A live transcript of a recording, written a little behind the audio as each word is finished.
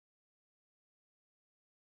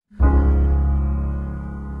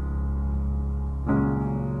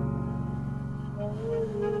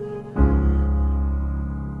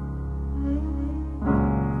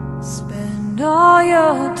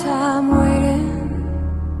your time waiting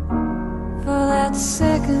for that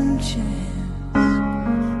second chance,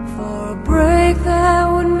 for a break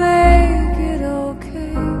that would make it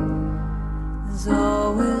okay. There's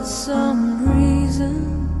always some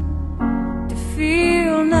reason to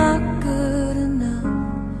feel not good enough,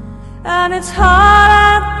 and it's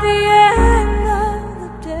hard at the end of the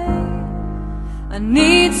day. I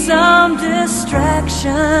need some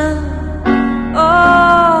distraction.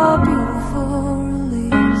 Oh, beautiful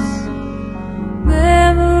release.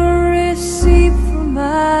 Memories seep from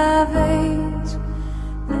my veins.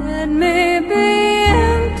 Let me be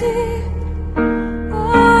empty.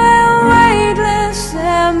 Oh, weightless,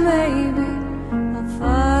 and maybe I'll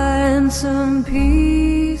find some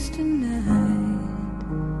peace tonight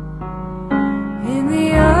in the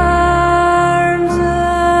arms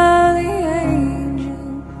of the angel.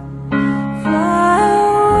 Fly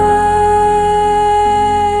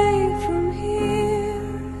away from here,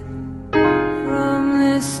 from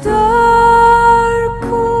this dark,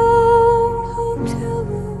 cold hotel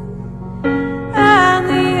room, and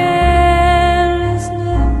the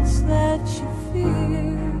endlessness that you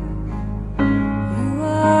fear. You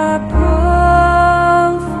are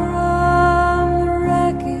pulled from the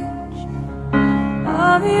wreckage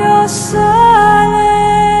of your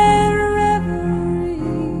silent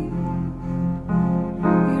reverie.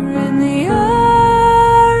 You're in the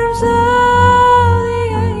arms of the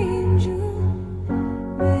angel.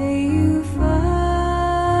 May you find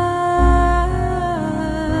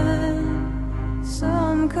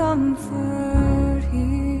some comfort here.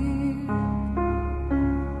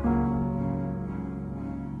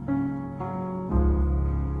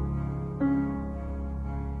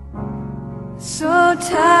 So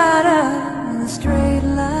tired of the straight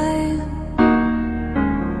line,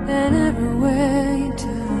 and everywhere you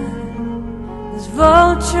turn, there's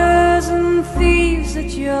vultures and thieves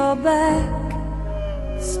at your back.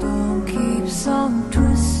 The storm keeps on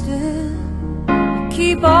twisting. You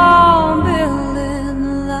keep on building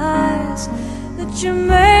the lies that you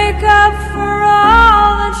make up for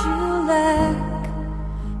all that you lack.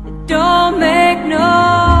 It don't make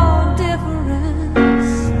no difference.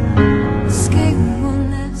 Escape one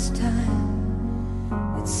last time.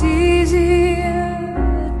 It's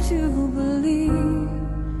easier to believe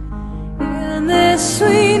in this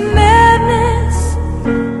sweet madness,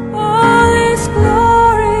 all this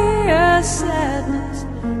glorious sadness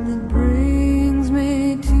that brings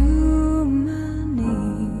me to my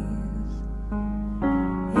knees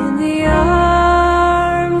in the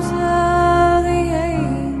arms of the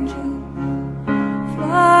angel.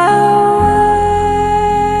 Fly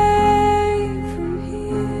away from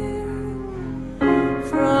here,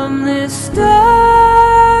 from this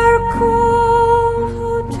dark, cold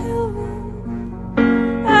hotel room,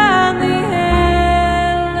 and the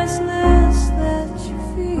endlessness that you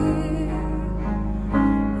fear.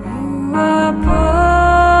 You are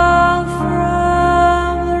pulled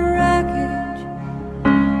from the wreckage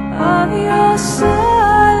of your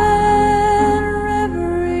silent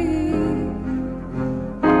reverie.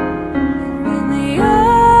 You're in the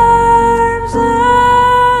arms of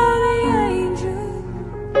the angel.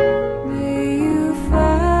 May you find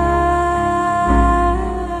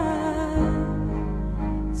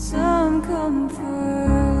some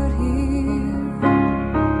comfort here.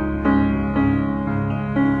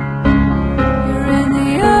 You're in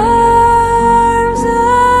the arms of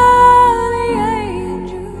the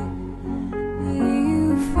angel. May you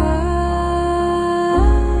find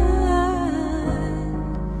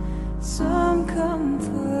some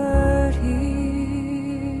comfort here.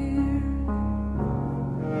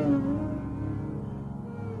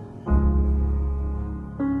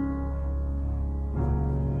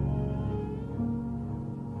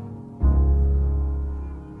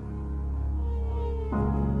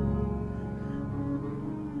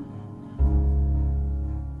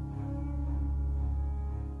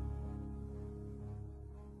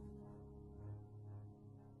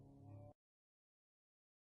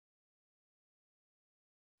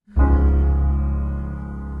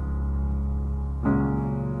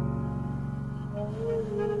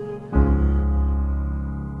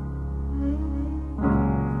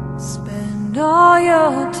 Spend all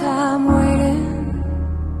your time waiting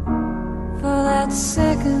for that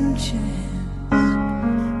second chance,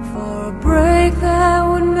 for a break that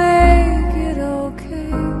would make it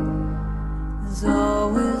okay. There's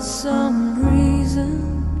always some reason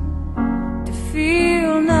to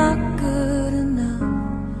feel not good enough,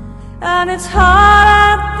 and it's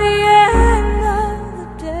hard at the end of the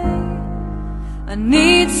day. I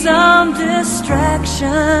need some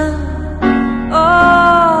distraction.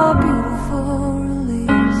 Oh, beautiful release.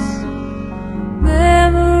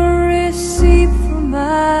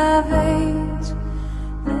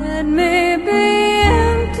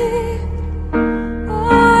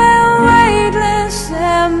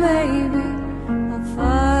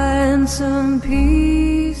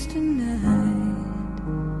 peace tonight.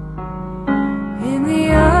 In the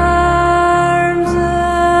arms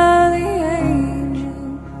of the angel,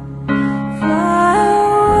 fly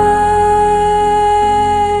away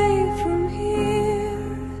from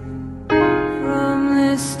here, from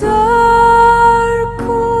this dark,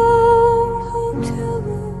 cold hotel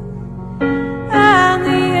room and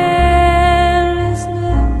the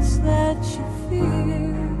endlessness that you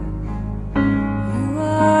fear. You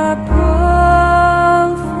are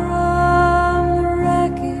pulled from the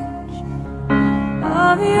wreckage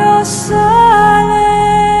of your silent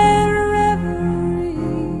reverie.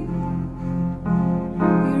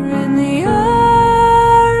 You're in the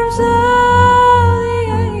arms of the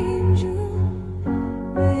angel.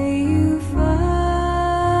 May you find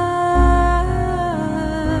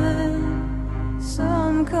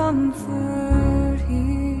some comfort here.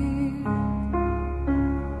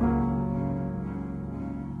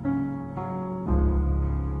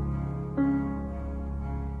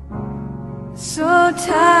 So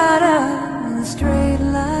tired of the straight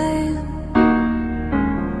line,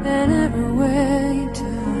 and everywhere you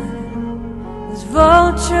turn, there's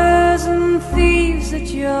vultures and thieves at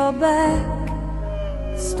your back.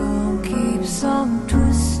 The storm keeps on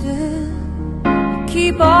twisting. You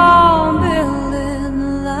keep on building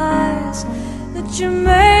the lies that you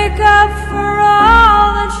make up for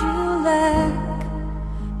all that you lack.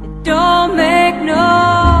 It don't make no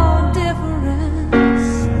difference.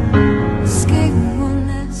 Escape one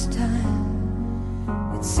last time.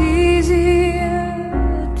 It's easier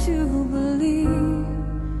to believe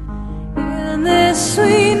in this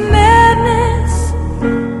sweet madness,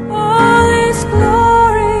 all this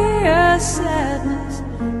glorious sadness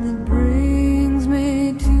that brings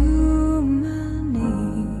me to my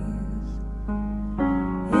knees.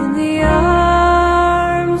 In the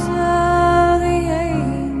arms of the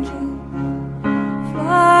angel,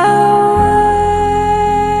 fly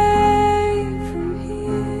away from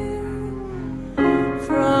here,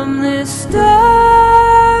 from this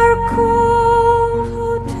dark, cold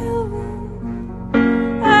hotel room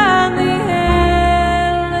and the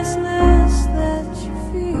endlessness that you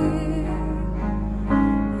fear.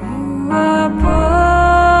 You are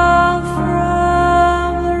pulled from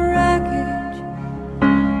the wreckage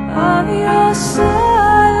of your silent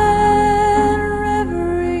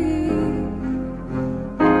reverie.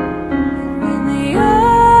 You're in the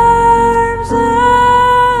arms of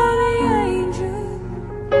the angel.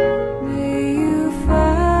 May you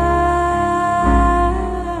find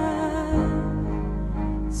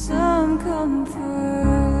some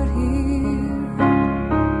comfort here.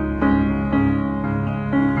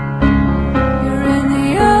 You're in the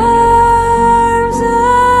arms of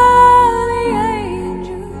the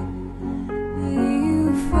angel. May you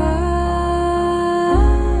find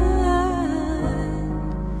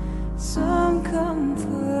some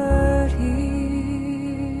comfort here.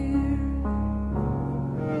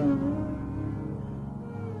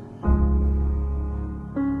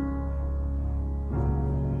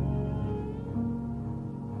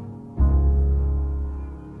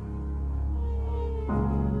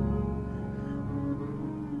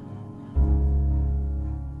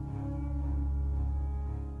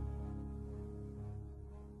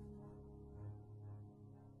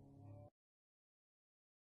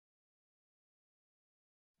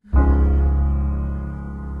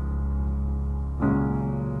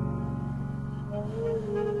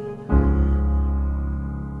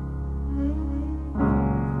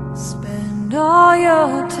 Spend all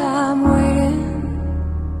your time waiting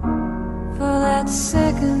for that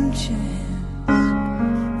second chance,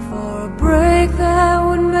 for a break that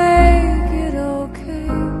would make it okay.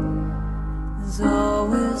 There's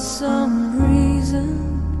always some reason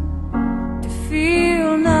to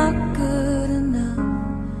feel not good enough,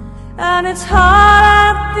 and it's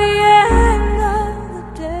hard at the end of the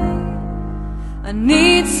day. I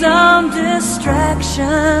need some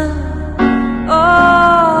distraction.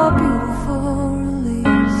 Oh, beautiful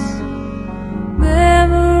release.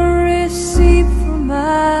 Memories seep from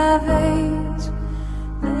my veins.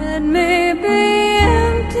 Let me be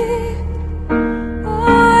empty,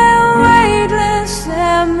 oh, weightless,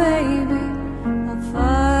 and maybe I'll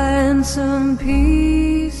find some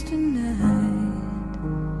peace tonight.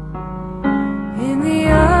 In the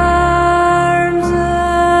arms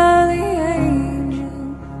of the angel,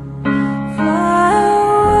 fly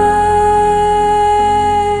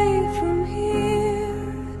away from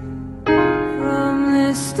here, from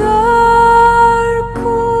this dark,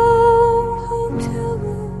 cold hotel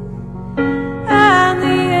room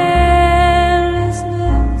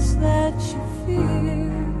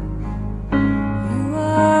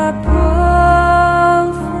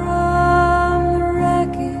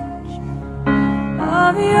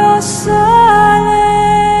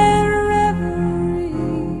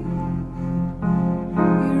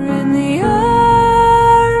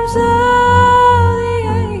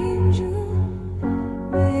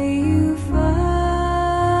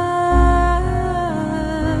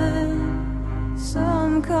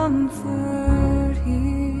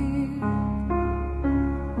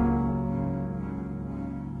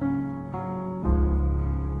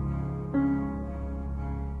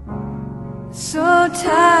So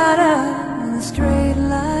tired of the straight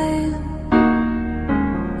line,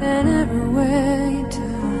 and everywhere you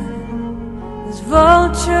turn, there's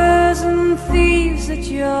vultures and thieves at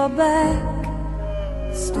your back.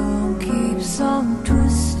 The storm keeps on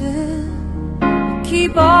twisting. You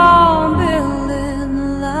keep on building the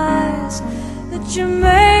lies that you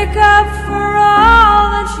make up for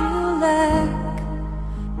all that you lack.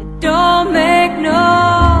 It don't make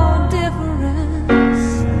no difference.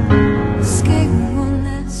 Escape one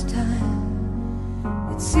last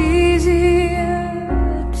time. It's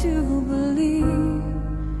easier to believe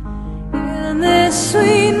in this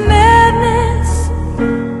sweet madness,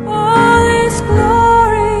 all this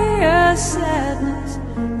glorious sadness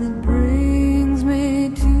that brings me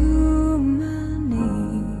to my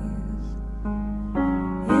knees.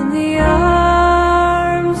 In the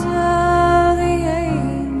arms of the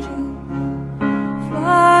angel,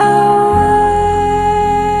 fly away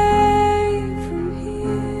from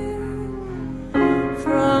here,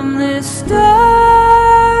 from this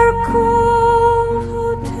dark, cold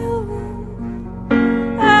hotel room,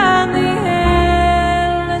 and the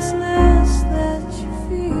endlessness that you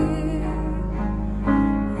fear.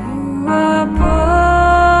 You are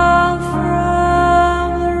pulled from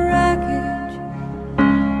the wreckage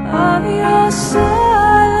of your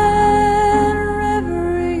silent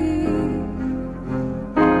reverie.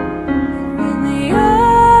 In the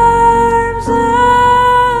arms of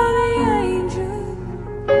the angel,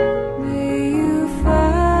 may you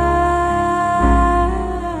find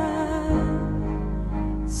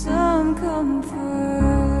some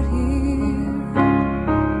comfort here.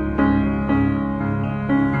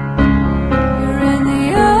 You're in the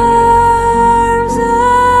arms of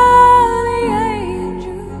the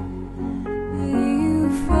angel, may you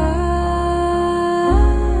find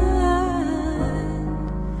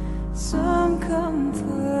some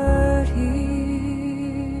comfort here.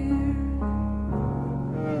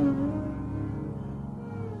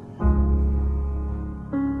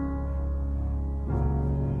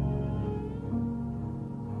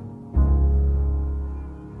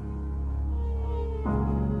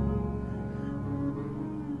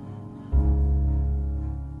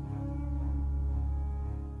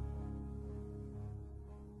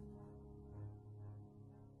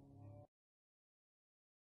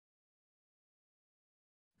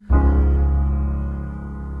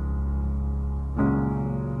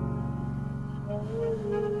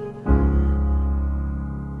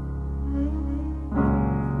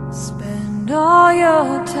 Spend all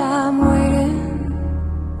your time waiting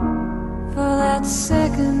for that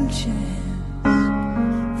second chance,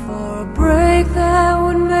 for a break that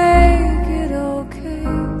would make it okay.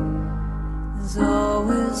 There's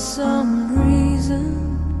always some reason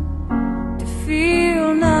to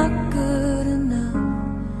feel not good enough,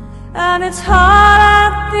 and it's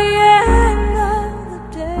hard at the end of the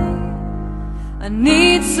day. I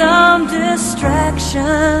need some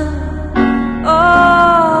distraction.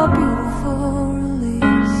 Oh, beautiful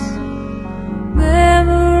release.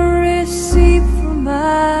 Memories seep from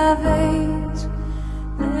my veins.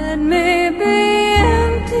 Let me be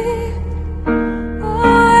empty,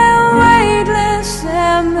 oh, weightless,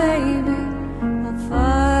 and maybe I'll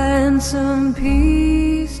find some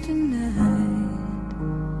peace tonight.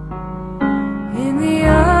 In the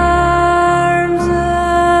arms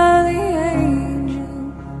of the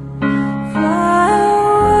angel, fly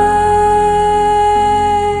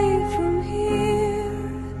away from here,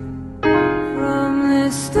 from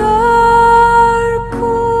this dark,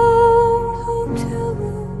 cold hotel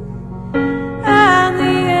room, and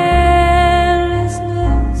the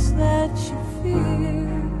endlessness that you fear.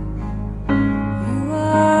 You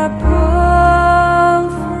are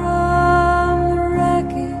pulled from the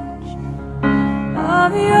wreckage of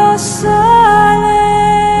your silent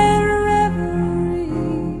reverie.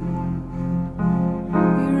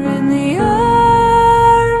 You're in the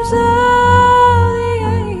arms of the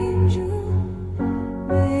angel,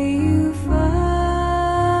 may you find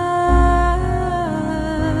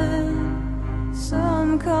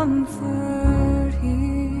some comfort here.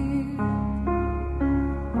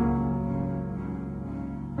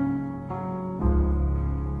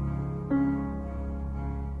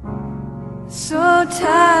 So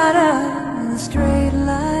tired of the straight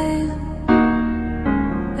line,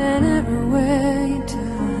 and everywhere you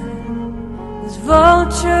turn, there's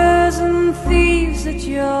vultures and thieves at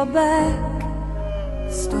your back.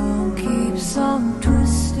 The storm keeps on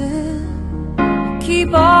twisting. You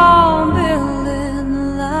keep on building the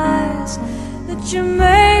lies that you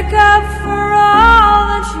make up for all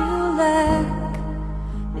that you lack.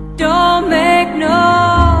 It don't make no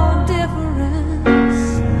difference.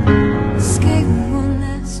 Escape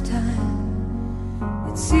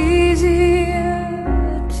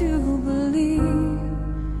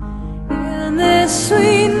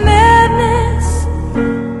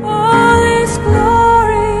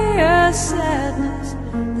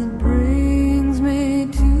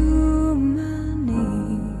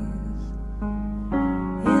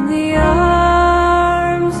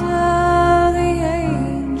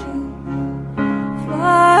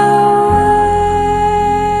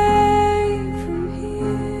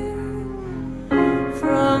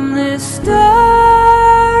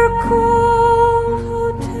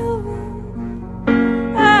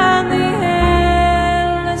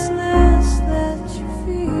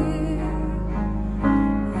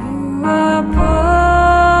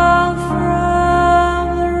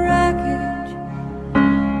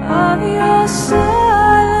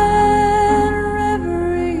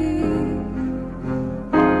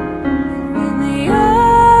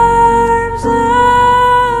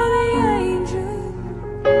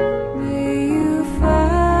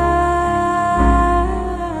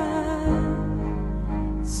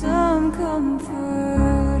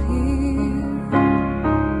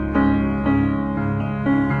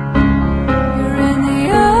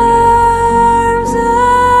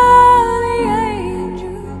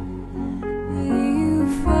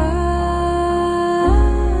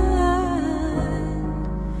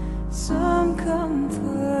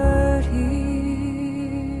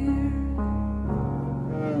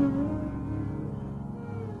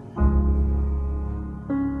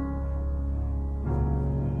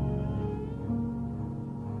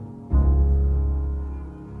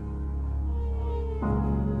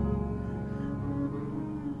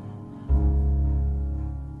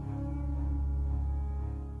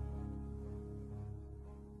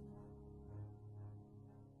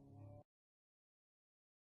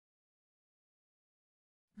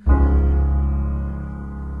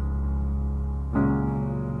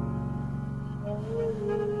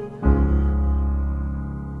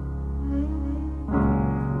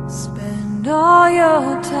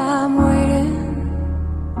your time waiting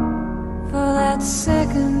for that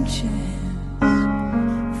second chance,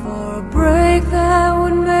 for a break that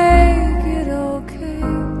would make it okay.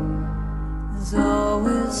 There's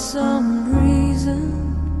always some reason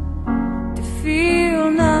to feel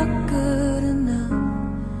not good enough,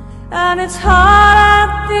 and it's hard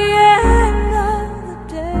at the end of the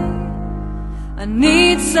day. I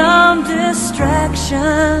need some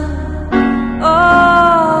distraction,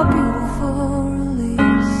 oh, beautiful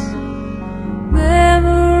release.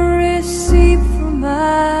 Memories seep from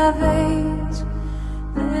my veins,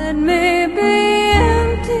 let me be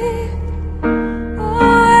empty,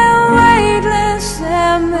 oh, weightless,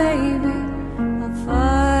 and maybe I'll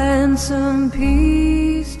find some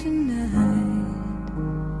peace tonight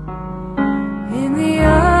in the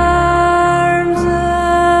arms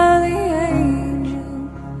of the angel.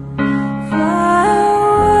 Fly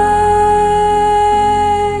away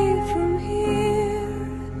from here,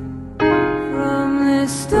 from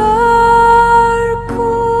this dark,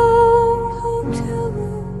 cold hotel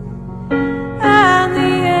room, and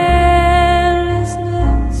the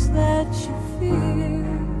endlessness that you fear.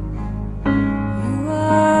 You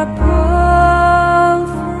are pulled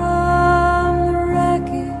from the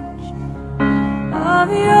wreckage of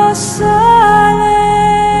your silent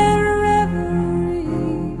reverie.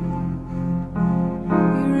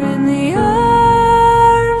 You're in the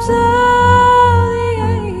arms of the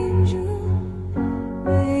angel.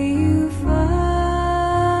 May you find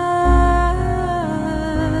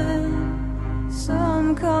some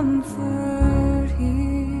comfort here.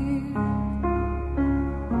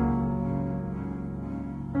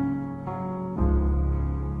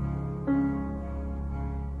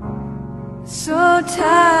 So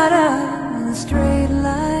tired of the straight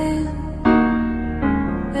line,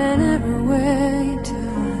 and everywhere you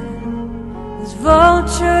turn, there's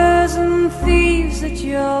vultures and thieves at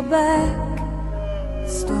your back. The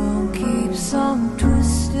storm keeps on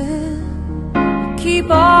twisting, you keep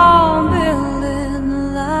on building the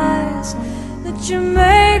lies that you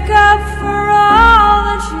make up for all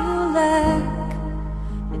that you lack.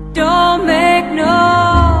 It don't make no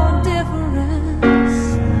difference.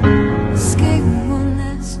 Escape one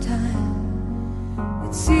last time.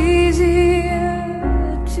 It's easier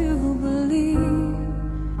to believe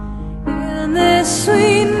in this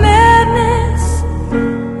sweet madness,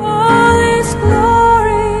 all this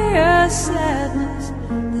glorious sadness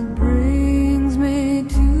that brings me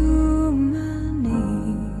to my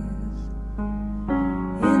knees.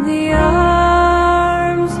 In the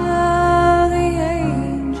arms of the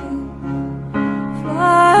angel,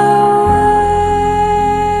 fly away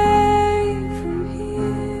from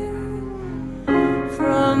here,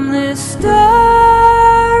 from this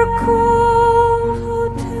dark, cold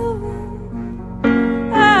hotel room,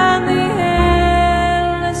 and the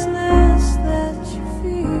endlessness that you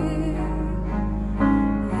fear.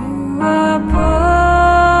 You are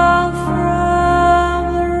pulled from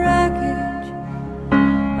the wreckage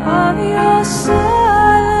of your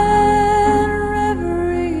silent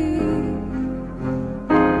reverie.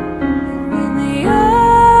 You're in the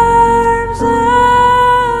arms of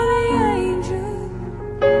the angel.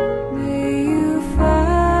 May you find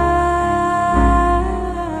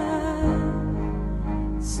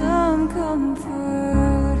some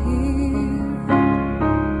comfort here.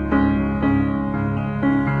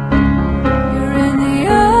 You're in the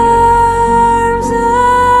arms of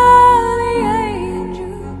the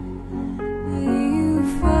angel. May you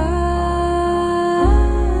find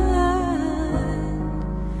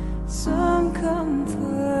some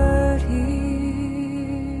comfort here.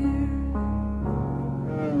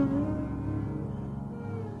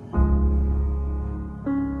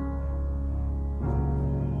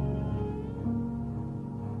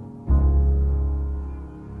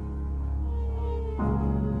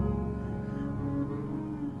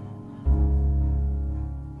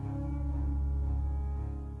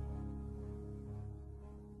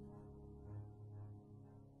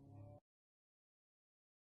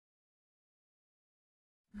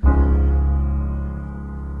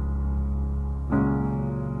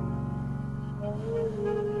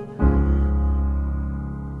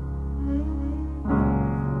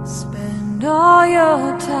 Spend all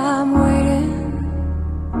your time waiting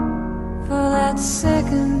for that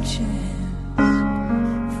second chance,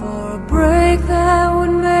 for a break that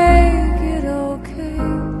would make it okay.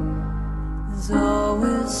 There's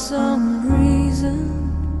always some reason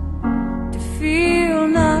to feel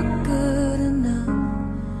not good enough,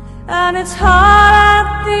 and it's hard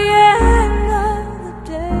at the end of the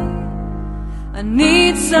day. I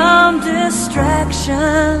need some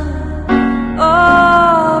distraction,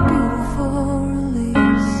 oh, beautiful release.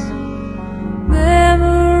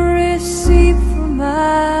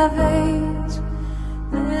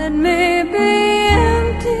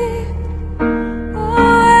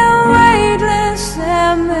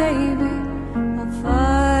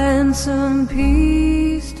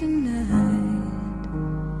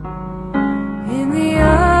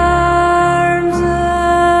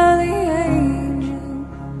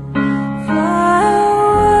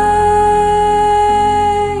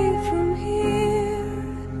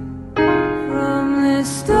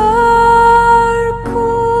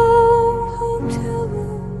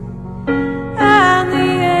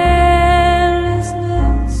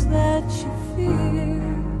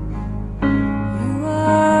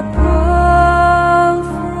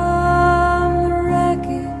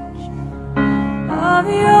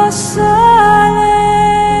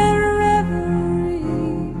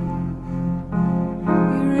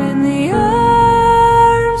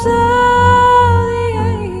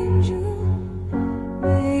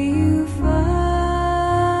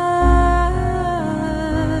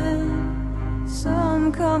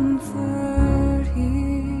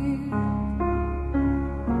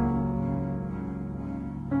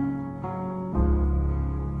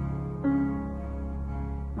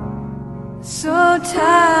 So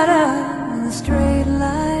tired of the straight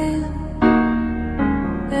line,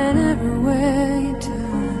 and everywhere you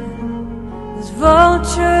turn, there's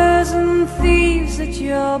vultures and thieves at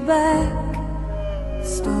your back. The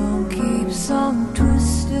storm keeps on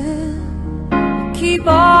twisting, you keep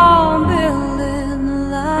on building the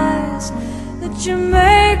lies that you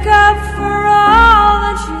make up for all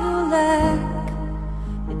that you lack.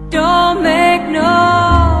 It don't make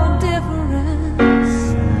no difference.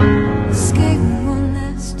 Escape one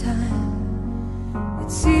last time.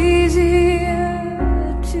 It's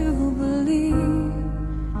easier to believe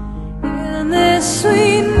in this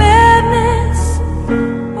sweet madness,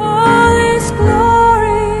 all this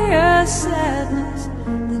glorious sadness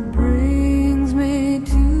that brings me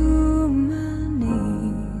to my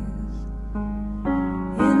knees.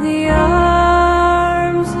 In the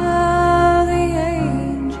arms of the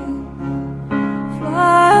angel,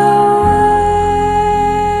 fly away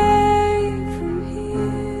from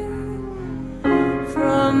here,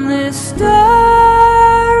 from this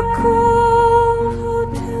dark, cold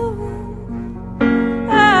hotel room,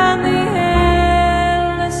 and the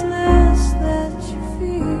endlessness that you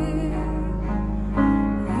fear.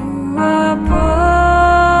 You are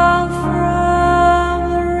pulled from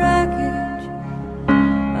the wreckage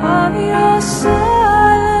of your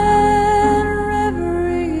silent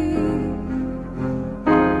reverie.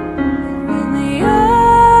 In the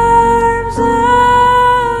arms of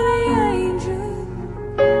the angel,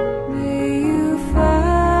 may you find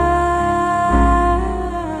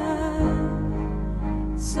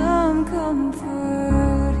some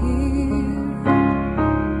comfort here.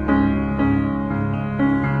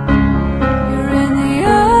 You're in the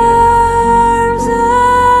arms of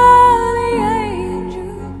the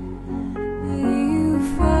angel, may you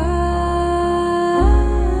find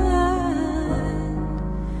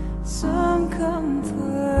some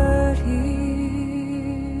comfort here.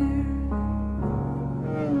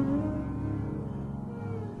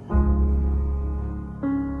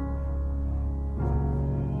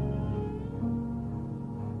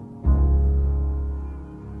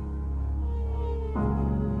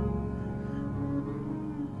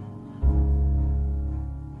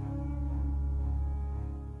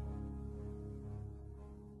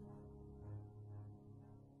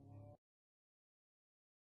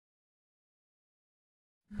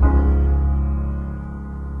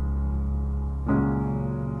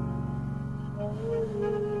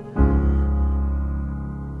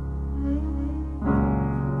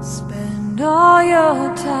 Spend all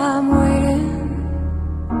your time waiting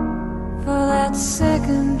for that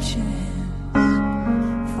second chance,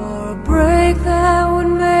 for a break that would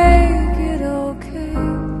make it okay.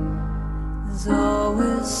 There's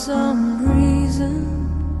always some reason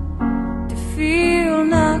to feel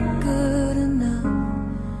not good enough,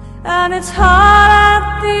 and it's hard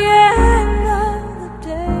at the end of the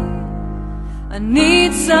day. I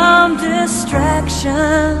need some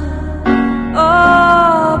distraction.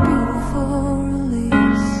 Oh, beautiful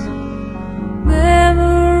release.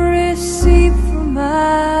 Memories seep from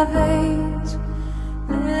my veins.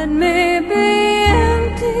 Let me be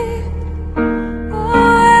empty,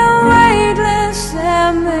 oh, weightless,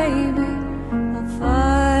 and maybe I'll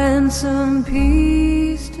find some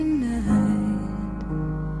peace tonight.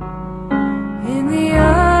 In the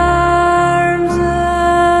arms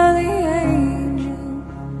of the angel,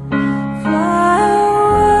 fly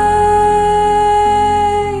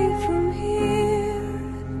away from here,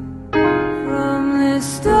 from this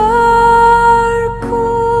dark,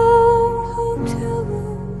 cold hotel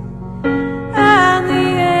room, and the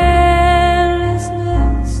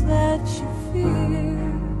endlessness that you fear.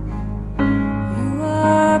 You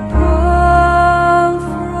are pulled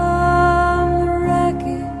from the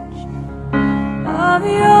wreckage of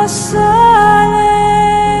your silent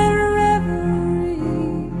reverie.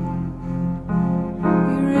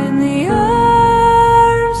 You're in the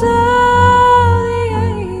arms of the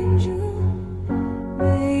angel,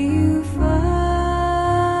 may you find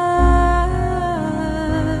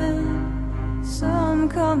some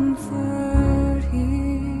comfort here.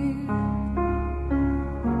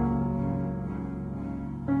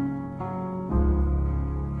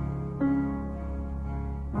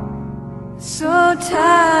 So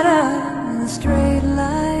tired of the straight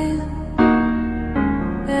line,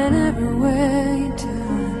 and everywhere you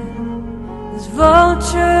turn, there's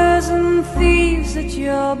vultures and thieves at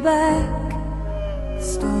your back. The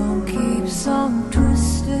storm keeps on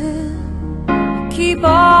twisting, you keep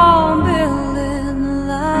on building the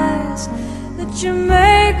lies that you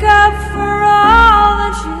make up for all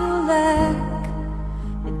that you lack.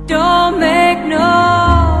 It don't make no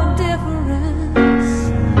difference.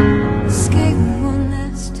 Escape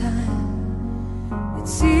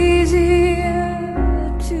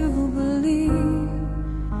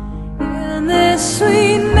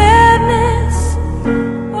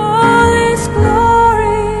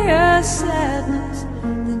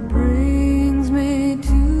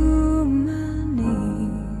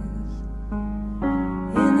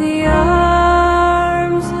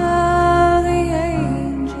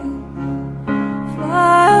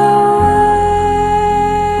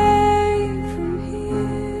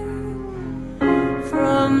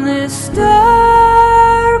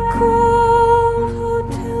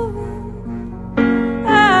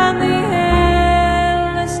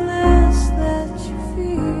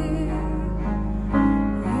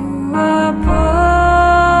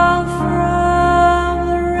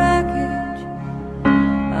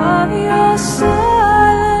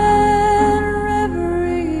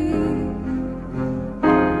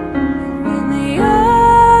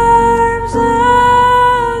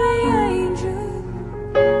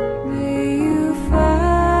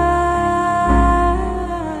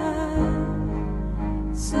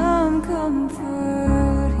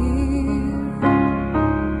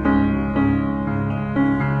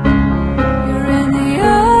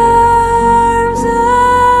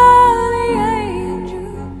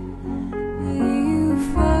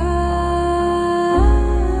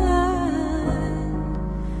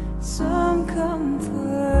some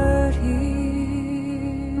comfort here.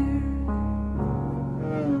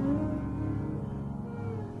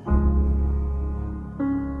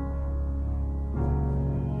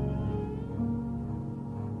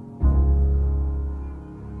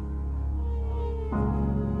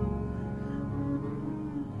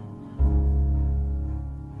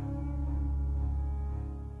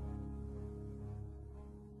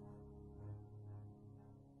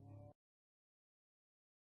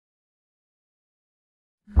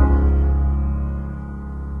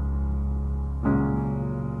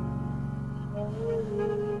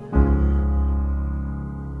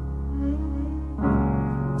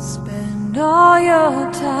 Spend all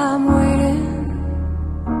your time waiting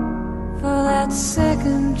for that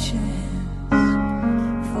second chance,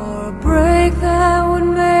 for a break that would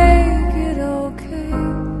make it okay.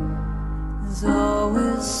 There's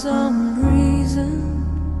always some reason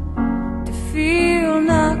to feel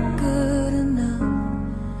not good enough,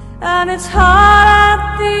 and it's hard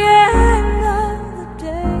at the end of the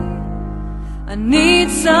day. I need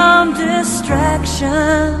some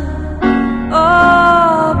distraction.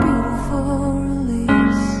 Oh, beautiful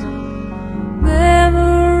release.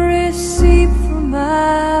 Memories seep from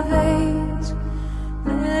my veins.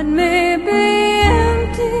 Let me be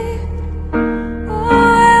empty.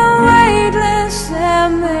 Oh, weightless,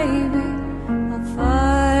 and maybe I'll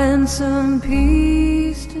find some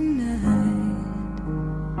peace tonight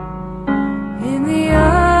in the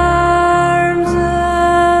arms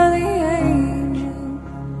of the angel.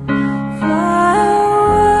 Fly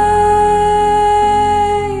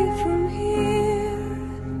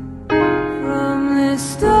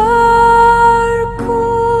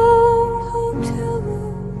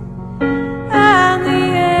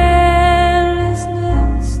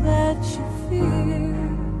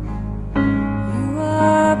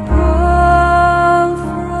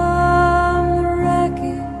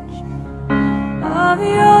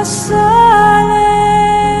your silent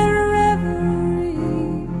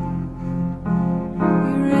reverie.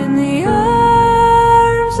 You're in the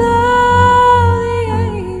arms of the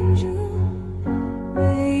angel.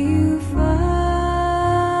 May you find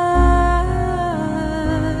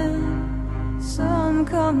some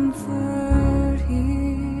comfort here.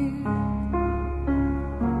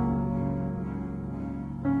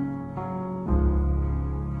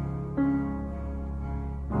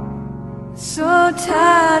 So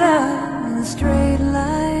tired of the straight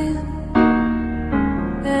line,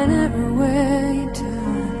 and everywhere you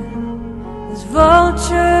turn, there's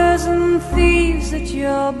vultures and thieves at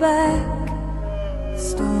your back. The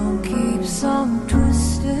storm keeps on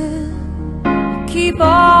twisting. You keep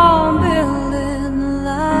on building the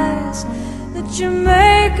lies that you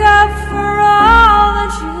make up for all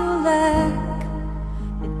that you lack.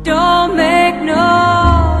 It don't make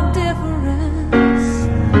no difference.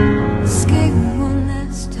 Escape one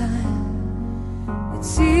last time.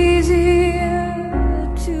 It's easier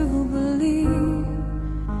to believe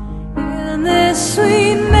in this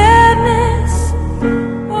sweet madness,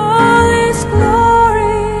 all this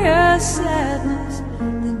glorious sadness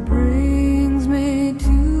that brings me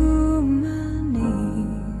to my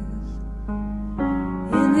knees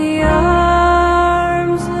in the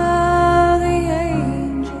arms of the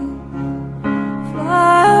angel.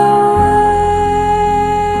 Fly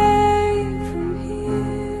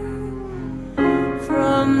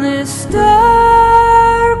from this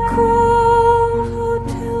dark, cold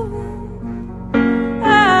hotel room,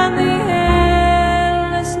 and the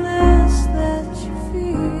endlessness that you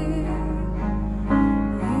fear.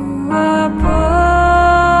 You are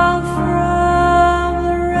pulled from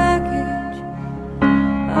the wreckage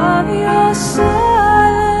of your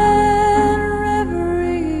silent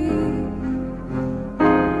reverie.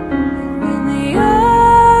 You're in the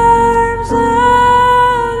arms of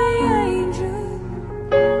the angel.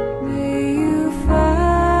 May you find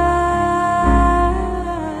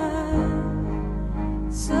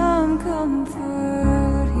some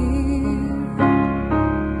comfort here.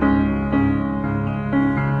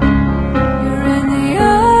 You're in the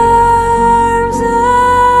arms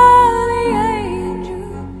of the angel.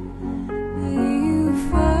 May you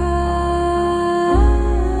find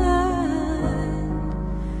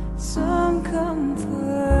some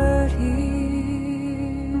comfort here.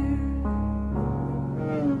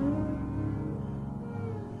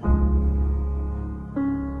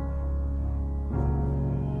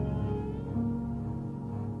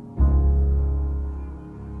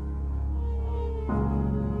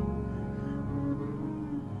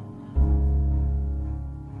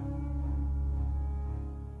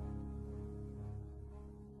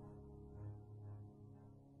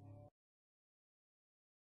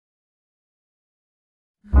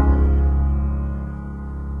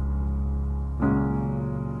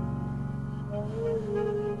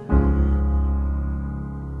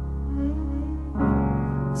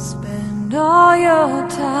 Spend all your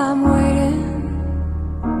time waiting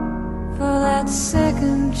for that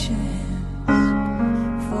second chance,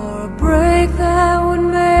 for a break that would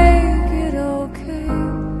make it okay.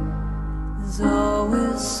 There's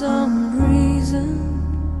always some reason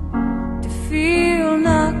to feel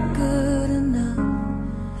not good enough,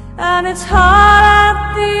 and it's hard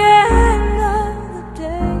at the end of the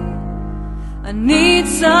day. I need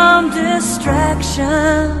some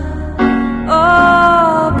distraction.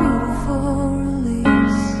 Oh, beautiful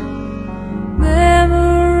release.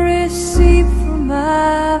 Memories seep from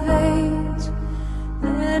my veins.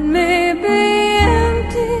 Let me be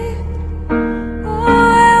empty,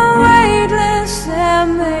 oh, weightless, and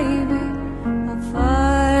maybe I'll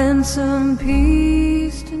find some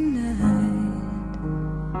peace tonight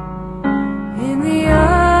in the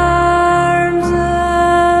arms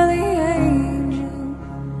of the angel.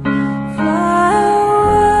 Fly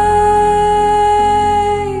away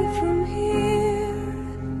from here,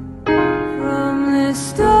 from this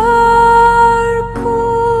dark,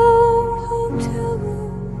 cold hotel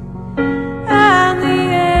room, and the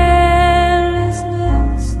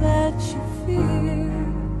endlessness that you fear.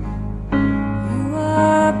 You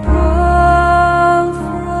are pulled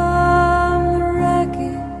from the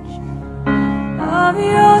wreckage of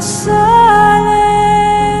your silent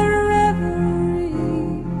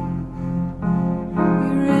reverie.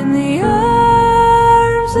 You're in the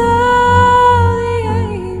arms of the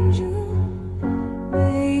angel.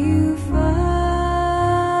 May you find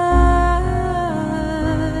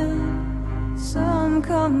some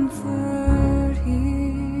comfort here.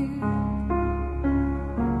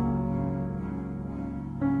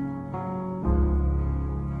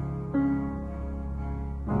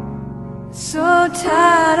 So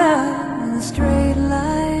tired of the straight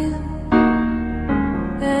line,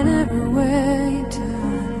 and everywhere you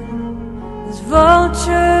turn, there's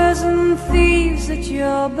vultures and thieves at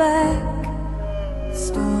your back. The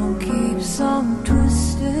storm keeps on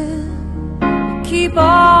twisting. You keep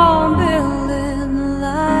on building the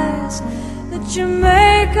lies that you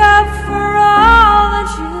make up for all that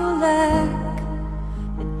you lack.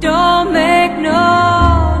 It don't make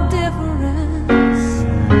no difference.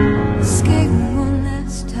 Escape one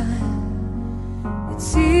last time.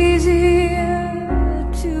 It's easier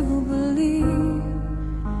to believe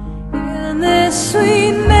in this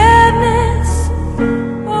sweet madness,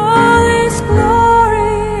 all this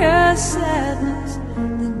glorious sadness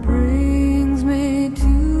that brings me to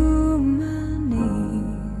my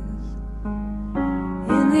knees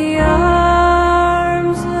in the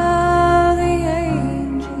arms of the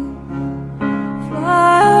angel.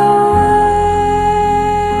 Fly away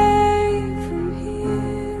from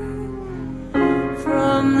here,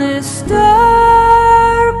 from this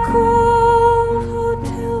dark, cold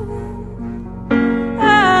hotel room,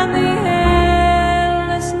 and the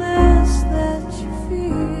endlessness that you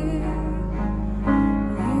fear.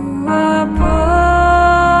 You are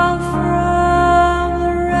pulled from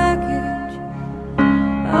the wreckage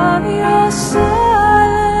of your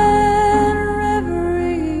silent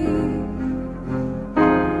reverie.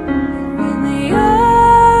 You're in the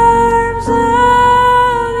arms of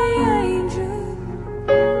the angel.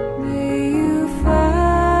 May you find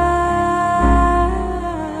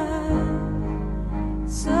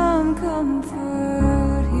some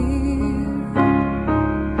comfort here.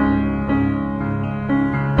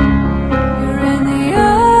 You're in the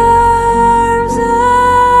arms of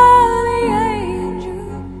the angel.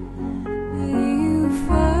 May you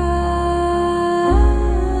find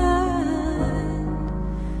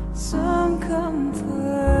some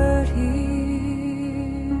comfort here.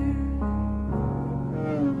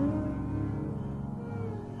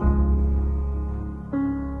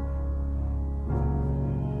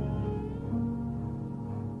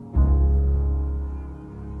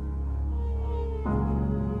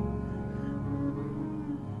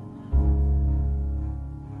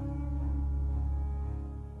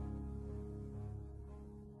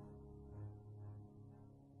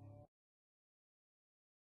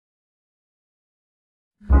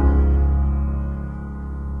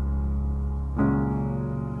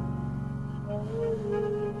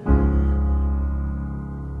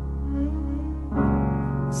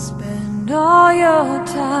 Spend all your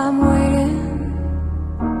time waiting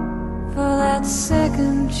for that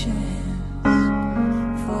second chance,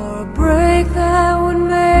 for a break that would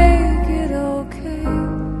make it okay.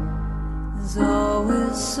 There's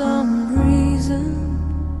always some reason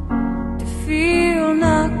to feel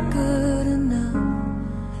not good enough,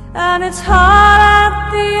 and it's hard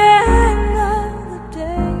at the end of the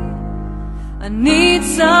day. I need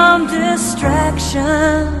some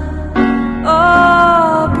distraction.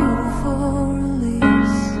 Oh, beautiful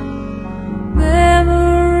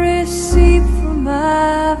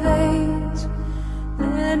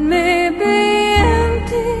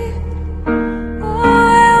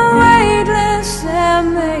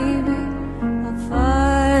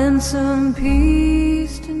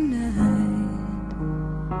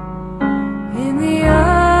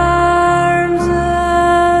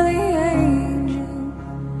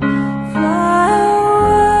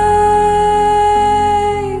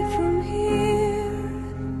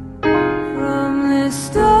this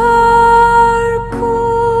dark,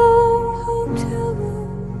 cold hotel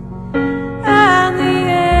room, and the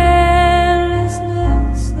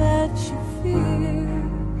endlessness that you fear,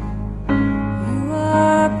 you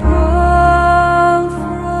are pulled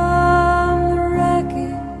from the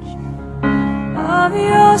wreckage of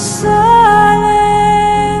your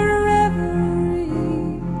silent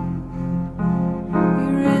reverie.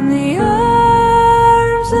 You're in the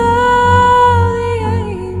arms of the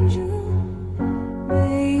angel.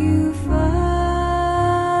 May you find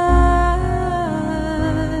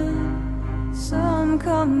some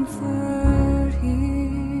comfort here.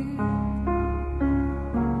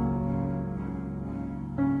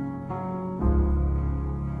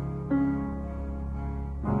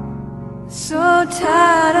 So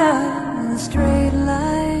tired of the straight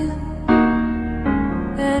line,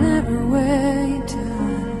 and everywhere you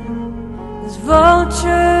turn, there's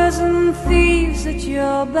vultures and thieves at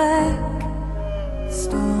your back. The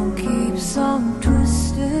storm keeps on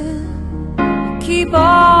twisting. You keep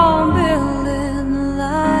on building the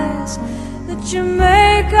lies that you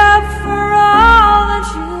make up for all that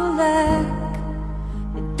you lack.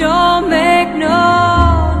 It don't make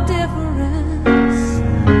no difference.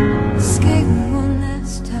 Escape one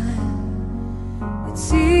last time.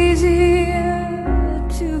 It's easier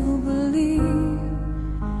to believe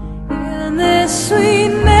in this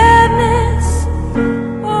sweet madness,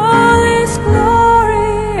 all this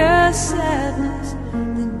glorious sadness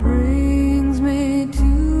that brings me to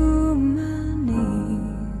my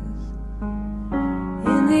knees.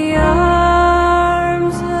 In the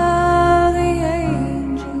arms of the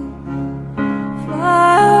angel,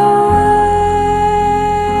 fly away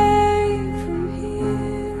from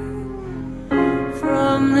here,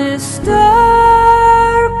 from this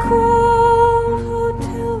dark, cold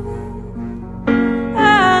hotel room,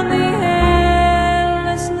 and the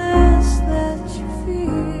endlessness that you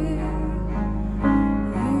fear.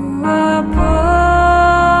 You are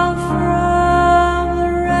pulled from the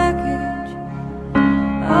wreckage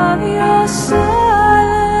of your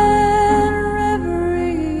silent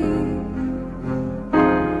reverie.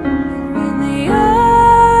 You're in the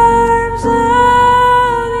arms of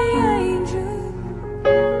the angel.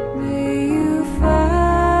 May you find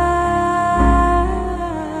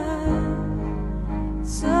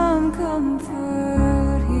some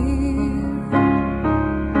comfort here.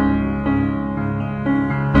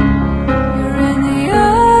 You're in the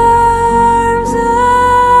arms of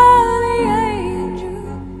the angel.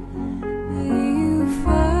 May you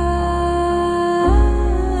find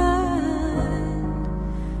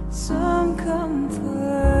some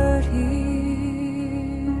comfort here.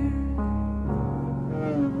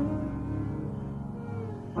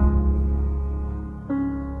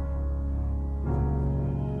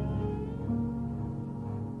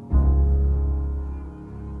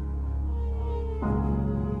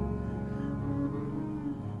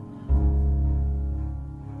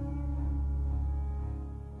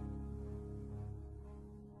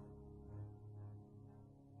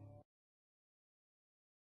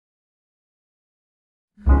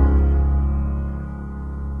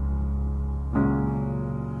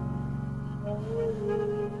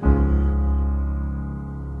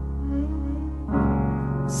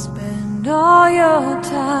 Spend all your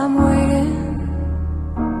time waiting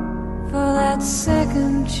for that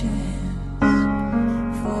second chance,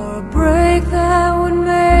 for a break that would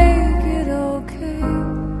make it okay.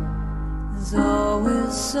 There's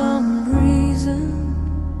always some reason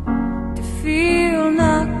to feel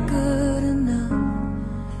not good enough,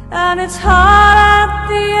 and it's hard at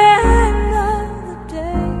the end of the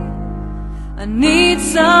day. I need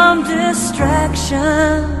some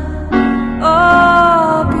distraction.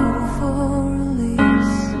 Oh, beautiful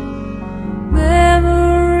release.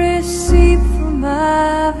 Memories seep from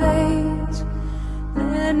my veins.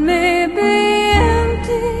 Let me be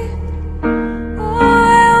empty,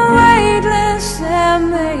 oh, weightless, and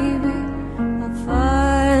maybe I'll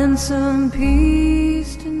find some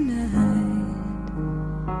peace tonight.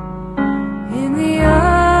 In the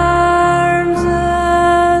arms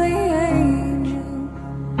of the angel,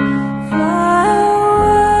 fly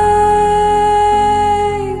away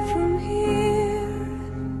from here,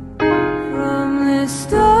 from this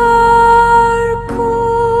dark,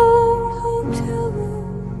 cold hotel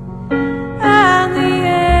room, and the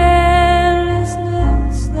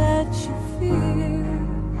endlessness that you fear.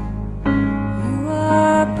 You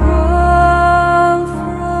are pulled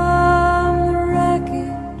from the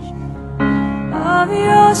wreckage of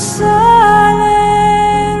your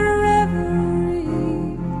silent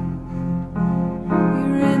reverie.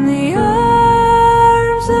 You're in the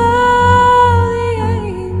arms of the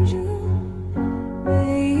angel.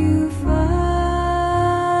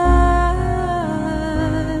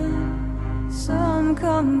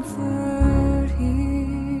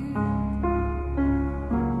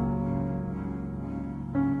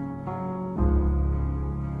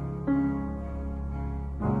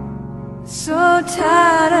 So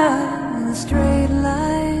tired of the straight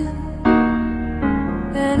line,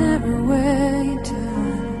 and everywhere you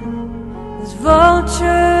turn, there's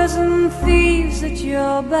vultures and thieves at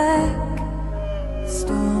your back. The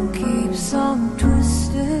storm keeps on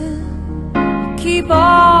twisting, you keep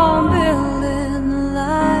on building the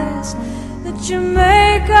lies that you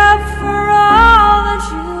make up for all that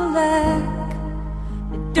you lack.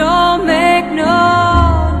 It don't make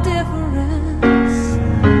no difference.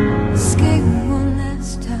 Escape one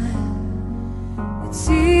last time. It's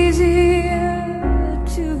easier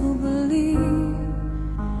to believe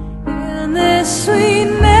in this sweet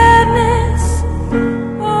madness,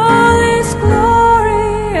 all this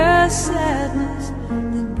glorious sadness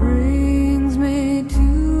that brings me to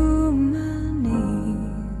my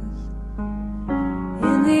knees.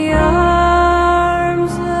 In the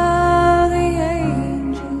arms of the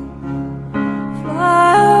angel,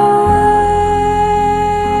 fly away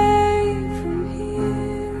from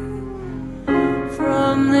here,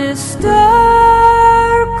 from this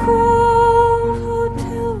dark, cold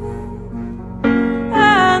hotel room,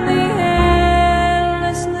 and the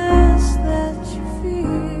endlessness that you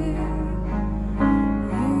fear.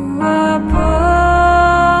 You are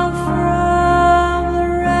pulled from the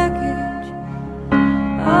wreckage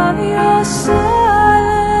of your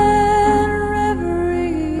silent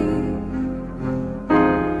reverie.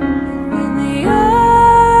 You're in the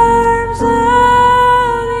arms of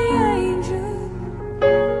the angel.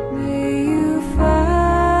 May you find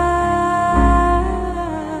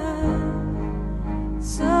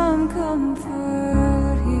some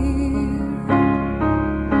comfort here.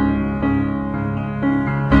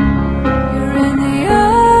 You're in the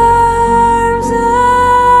arms of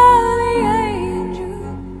the angel.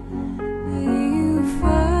 May you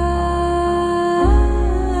find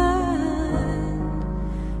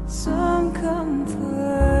some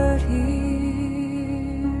comfort here.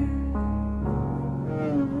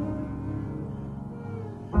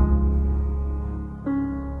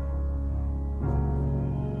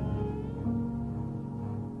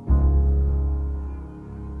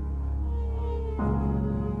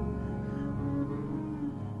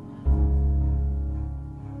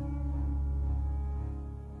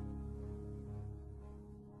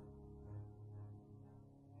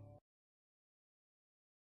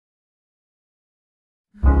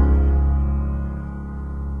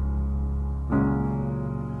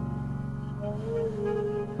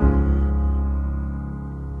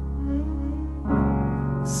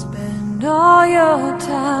 Spend all your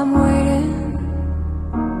time waiting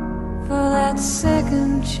for that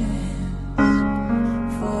second chance,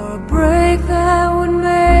 for a break that would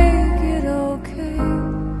make it okay.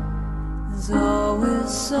 There's always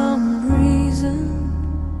some reason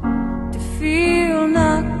to feel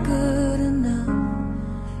not good enough,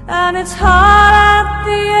 and it's hard at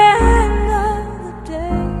the end of the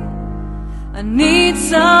day. I need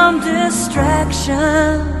some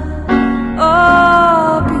distraction.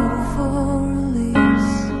 Oh, beautiful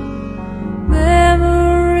release.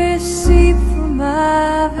 Memories seep from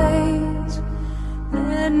my veins.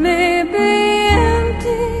 Let me be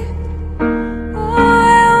empty, oh,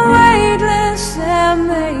 and weightless, and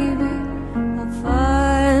maybe I'll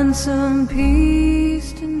find some peace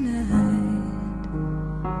tonight.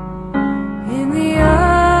 In the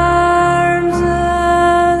arms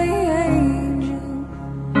of the angel,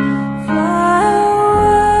 fly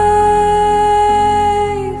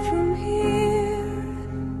away from here,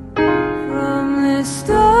 from this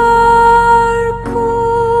dark,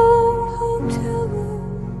 cold hotel room,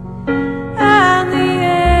 and the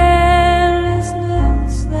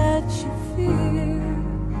endlessness that you fear.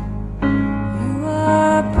 You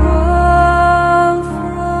are pulled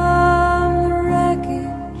from the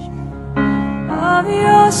wreckage of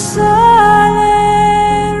your silent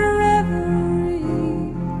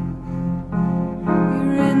reverie.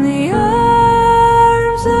 You're in the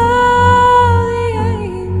arms of the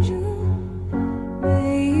angel.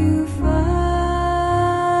 May you find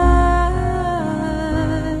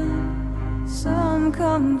some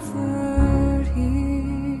comfort here.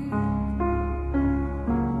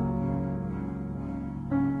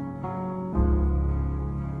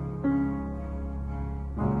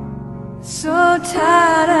 So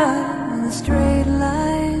tired of the straight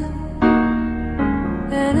line,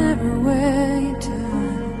 and everywhere you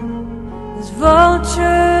turn, there's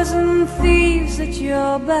vultures and thieves at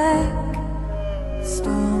your back. The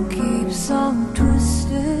storm keeps on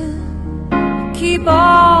twisting, you keep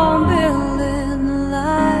on building the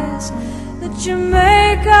lies that you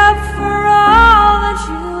make up for all that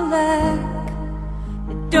you lack.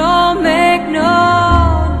 It don't make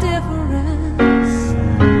no difference.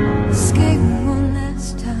 Escape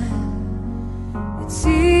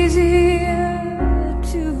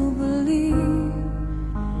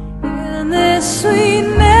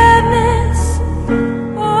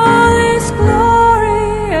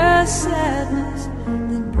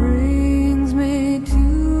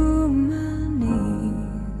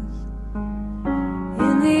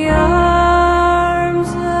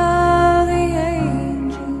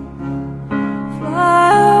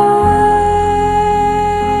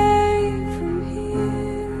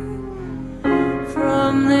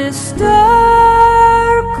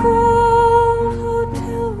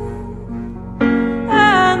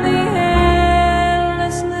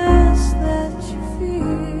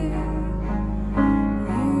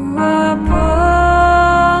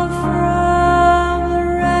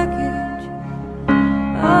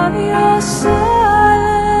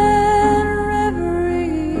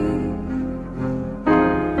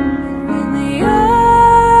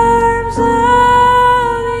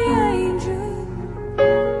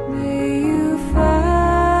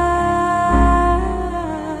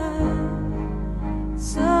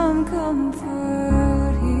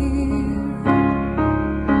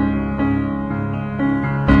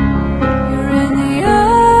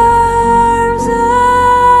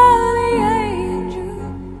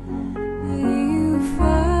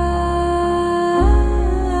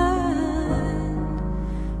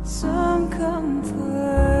some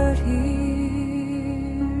comfort here.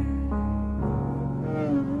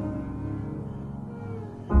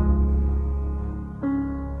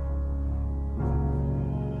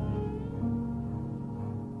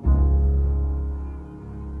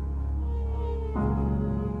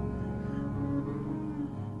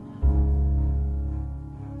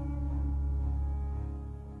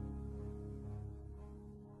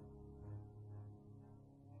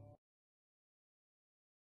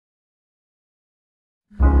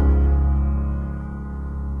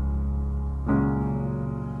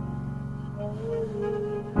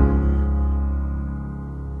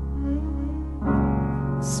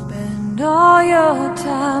 Spend all your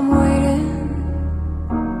time waiting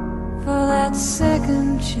for that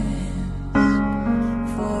second chance,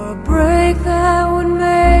 for a break that would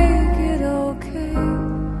make it okay.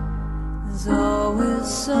 There's always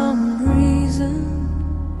some reason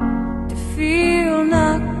to feel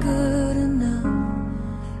not good enough,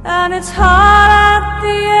 and it's hard at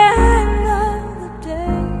the end of the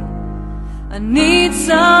day. I need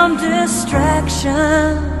some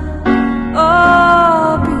distraction.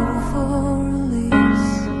 Oh, beautiful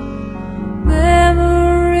release.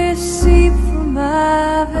 Memories seep from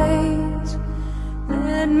my veins.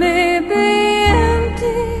 Let me be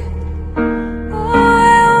empty, oh,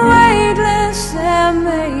 and weightless, and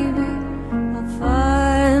maybe I'll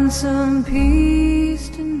find some peace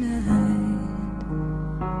tonight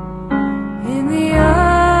in the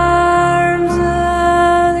arms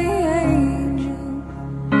of the angel.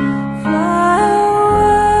 Fly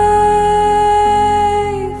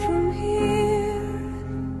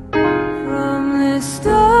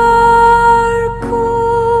dark,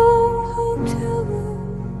 cold hotel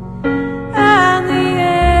room, and the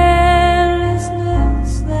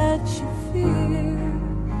endlessness that you fear.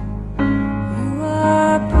 You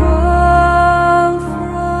are pulled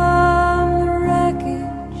from the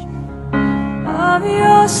wreckage of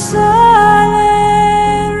your silent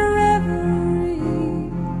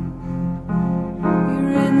reverie.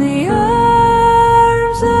 You're in the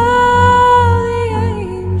arms of the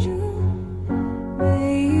angel.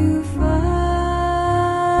 May you find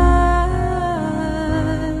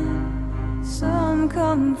some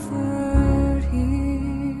comfort here.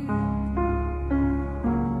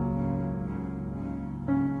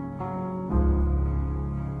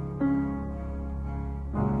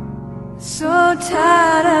 So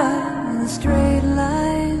tired of the straight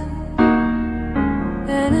line,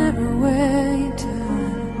 and everywhere you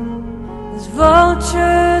turn, there's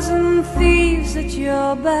vultures and thieves at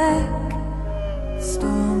your back.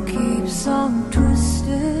 Storm keeps on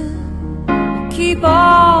twisting. You keep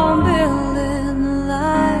on building the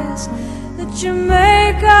lies that you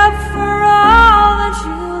make up for all that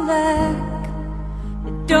you lack.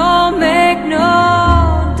 It don't make no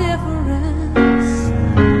difference.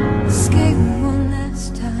 Escape one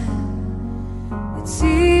last time. It's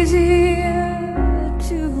easier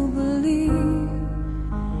to believe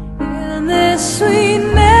in this sweet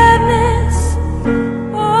madness,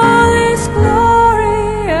 all this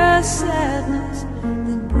glorious sadness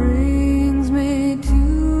that brings me to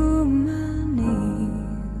my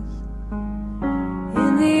knees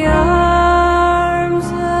in the arms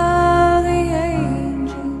of the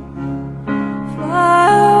angel. Fly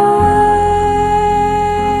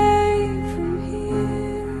away from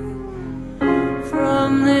here, from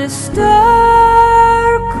this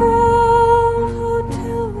dark, cold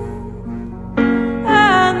hotel room,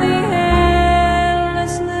 and the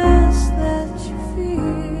endlessness that you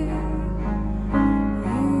fear.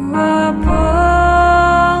 You are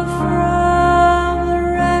pulled from the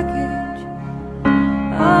wreckage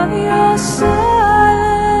of your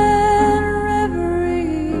silent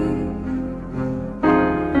reverie.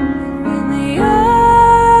 In the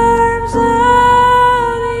arms of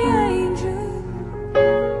the angel,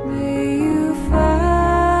 may you find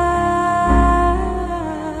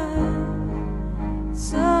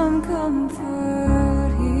some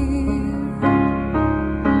comfort here.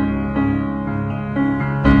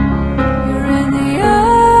 You're in the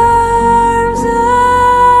arms of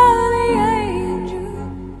the angel.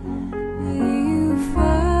 May you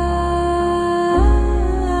find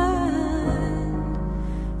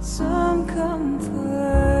some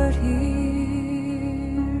comfort here.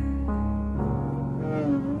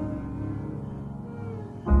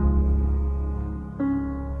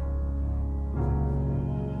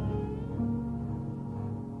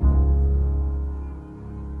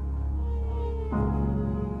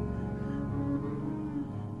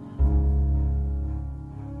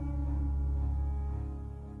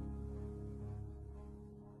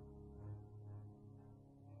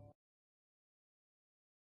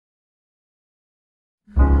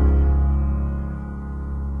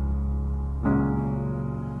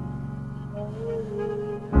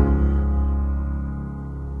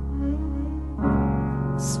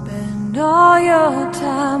 your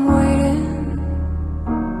time waiting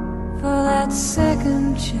for that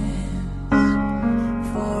second chance,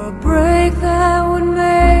 for a break that would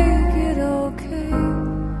make it okay.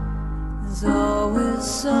 There's always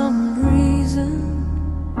some reason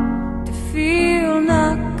to feel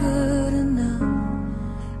not good enough,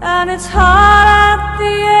 and it's hard at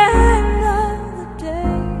the end of the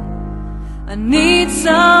day. I need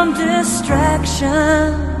some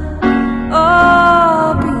distraction,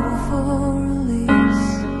 oh, beautiful release.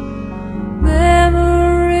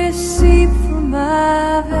 Memories seep from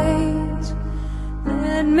my veins.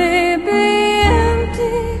 Let me be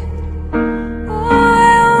empty,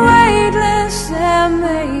 oh, weightless, and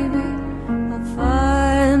maybe I'll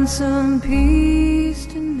find some peace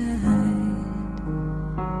tonight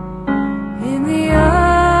in the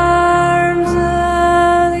arms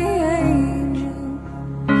of the angel.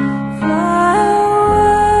 Fly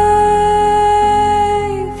away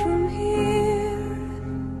from here,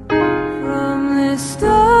 from this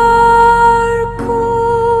dark,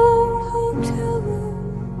 cold hotel room,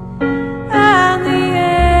 and the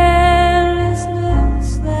endlessness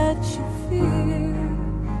that you fear.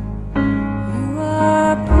 You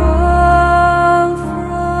are pulled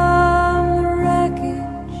from the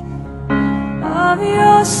wreckage of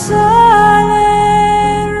your silent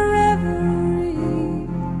reverie.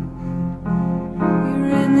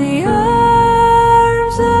 You're in the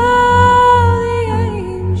arms of the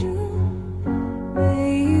angel.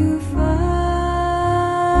 May you find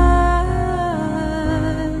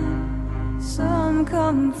some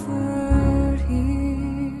comfort here.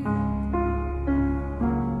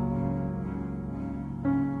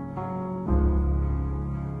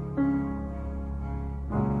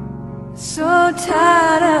 So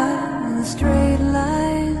tired of the straight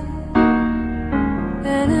line,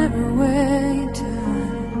 and everywhere you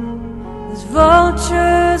turn, there's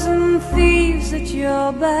vultures and thieves at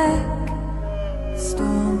your back. The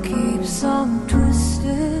storm keeps on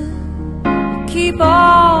twisting. You keep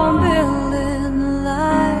on building the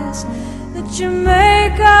lies that you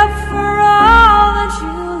make up for all that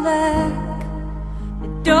you lack.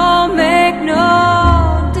 It don't make no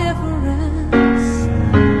difference.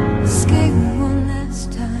 Escape one last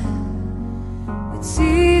time. It's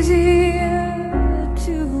easier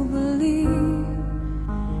to believe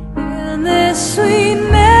in this sweet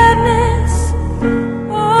madness,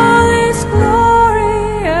 all this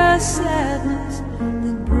glorious sadness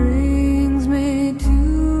that brings me to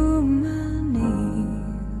my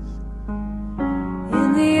knees. In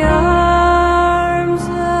the arms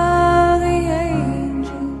of the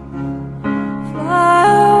angel, fly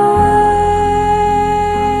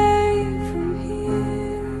away from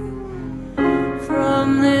here, from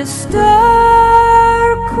this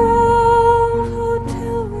dark, cold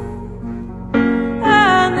hotel room,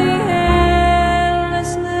 and the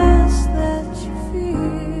endlessness that you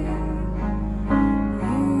fear.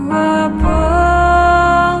 You are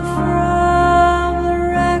pulled from the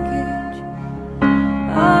wreckage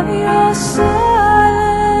of your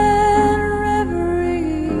silent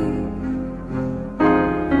reverie.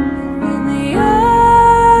 You're in the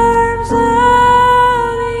arms of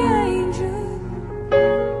the angel.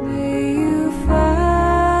 May you find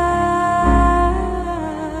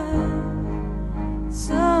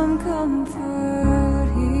some comfort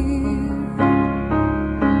here.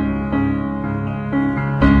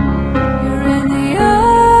 You're in the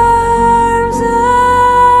arms of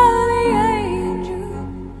the angel.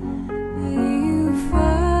 May you find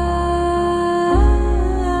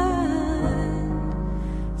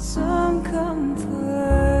some comfort.